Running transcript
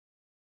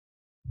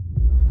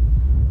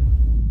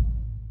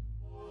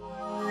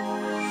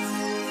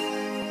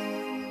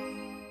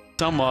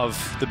some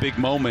of the big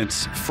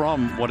moments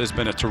from what has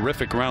been a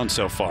terrific round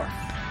so far.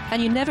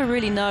 And you never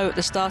really know at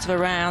the start of a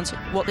round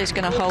what it's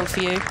going to hold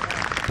for you.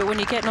 But when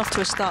you're getting off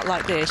to a start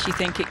like this, you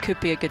think it could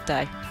be a good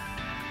day.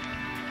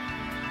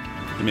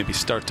 You maybe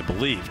start to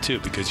believe, too,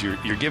 because you're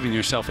giving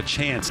yourself a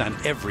chance on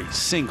every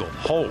single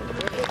hole.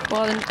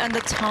 Well, and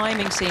the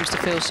timing seems to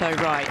feel so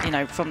right, you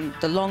know, from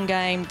the long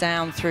game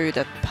down through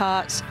the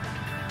putts.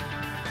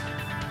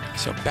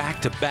 So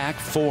back-to-back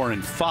 4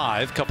 and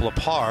 5, couple of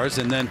pars,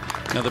 and then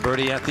another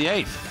birdie at the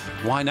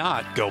 8th. Why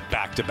not go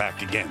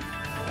back-to-back again?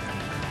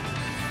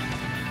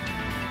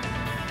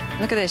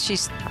 Look at this.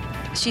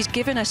 She's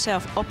given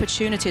herself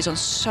opportunities on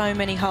so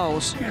many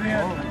holes.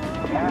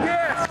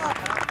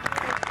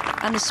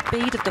 And the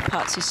speed of the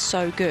putts is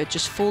so good,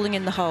 just falling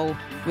in the hole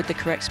with the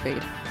correct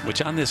speed.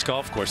 Which on this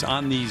golf course,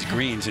 on these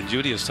greens, and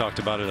Judy has talked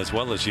about it as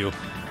well as you,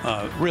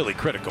 really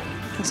critical.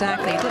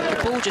 Exactly. Look,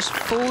 the ball just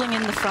falling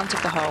in the front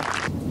of the hole.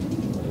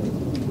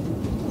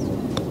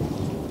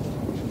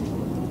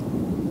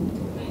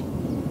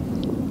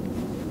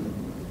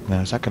 Now,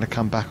 is that going to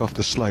come back off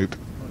the slope?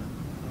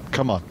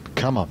 Come on,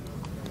 come on.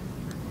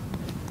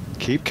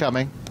 Keep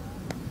coming.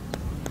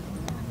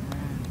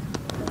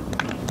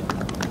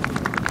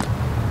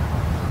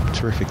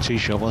 Terrific tee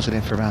shot, wasn't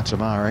it, from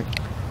Altomare?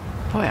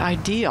 Boy,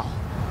 ideal.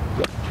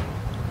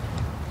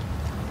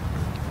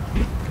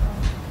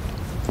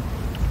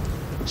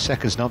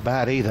 Second's not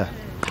bad either.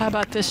 How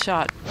about this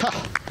shot?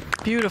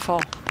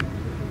 Beautiful.